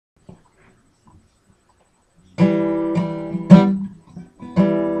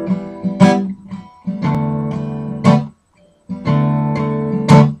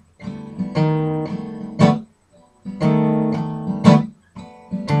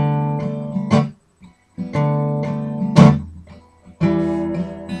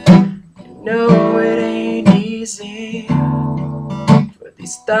easy for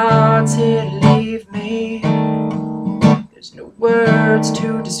these thoughts here to leave me. There's no words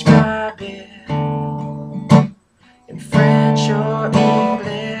to describe it in French or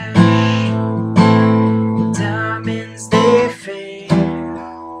English. The diamonds they fade,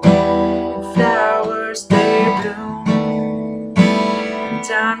 the flowers they bloom, and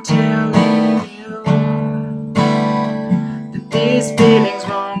I'm telling you that these feelings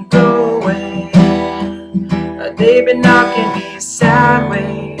won't go away. They've been knocking me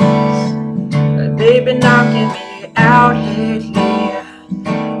sideways, they've been knocking me out lately.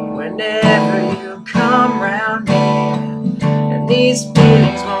 Whenever you come round me, and these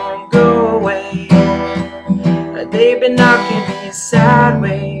feelings won't go away. They've been knocking me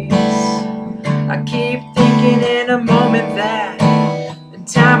sideways. I keep thinking in a moment that the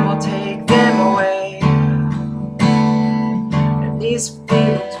time will take them away, and these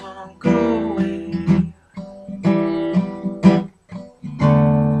feelings won't go away.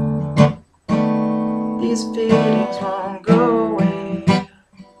 These feelings won't go away.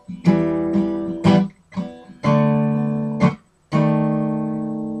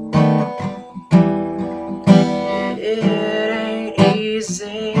 It ain't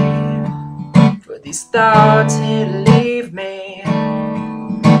easy for these thoughts here to leave me.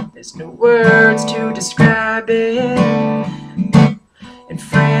 There's no words to describe it in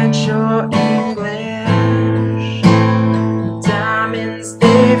French or English. Diamonds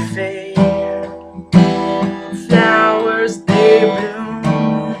they fade, flowers they bloom,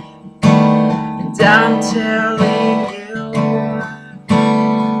 and I'm telling you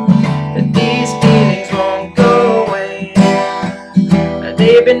that these feelings won't go away.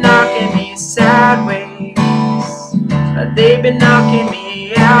 They've been knocking me sideways, they've been knocking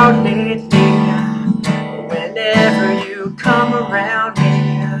me out lately. Whenever you come around me,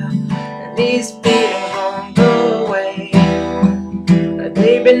 these feelings won't go away.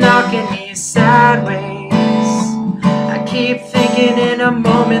 They've been knocking me sideways. I keep thinking in a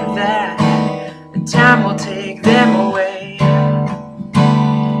moment that the time will take them away,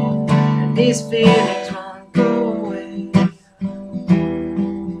 and these feelings won't go away.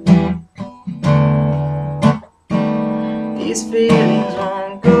 These feelings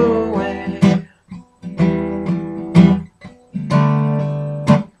won't go away.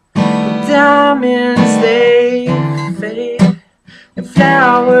 The diamonds they fade, the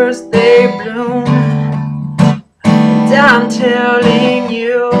flowers they bloom, and I'm telling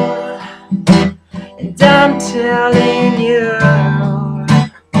you, and I'm telling you,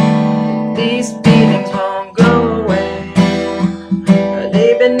 these feelings won't go away.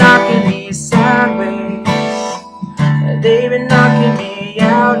 They've been knocking me sideways, they've been knocking me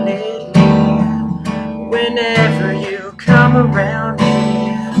out lately. Whenever you come around me,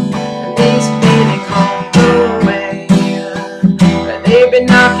 these feelings won't go away. They've been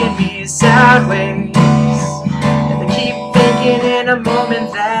knocking me sideways, and I keep thinking in a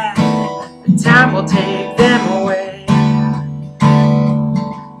moment that the time will take them away.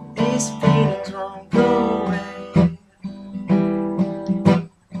 These feelings won't go away.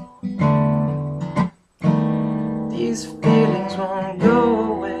 These feelings won't go away.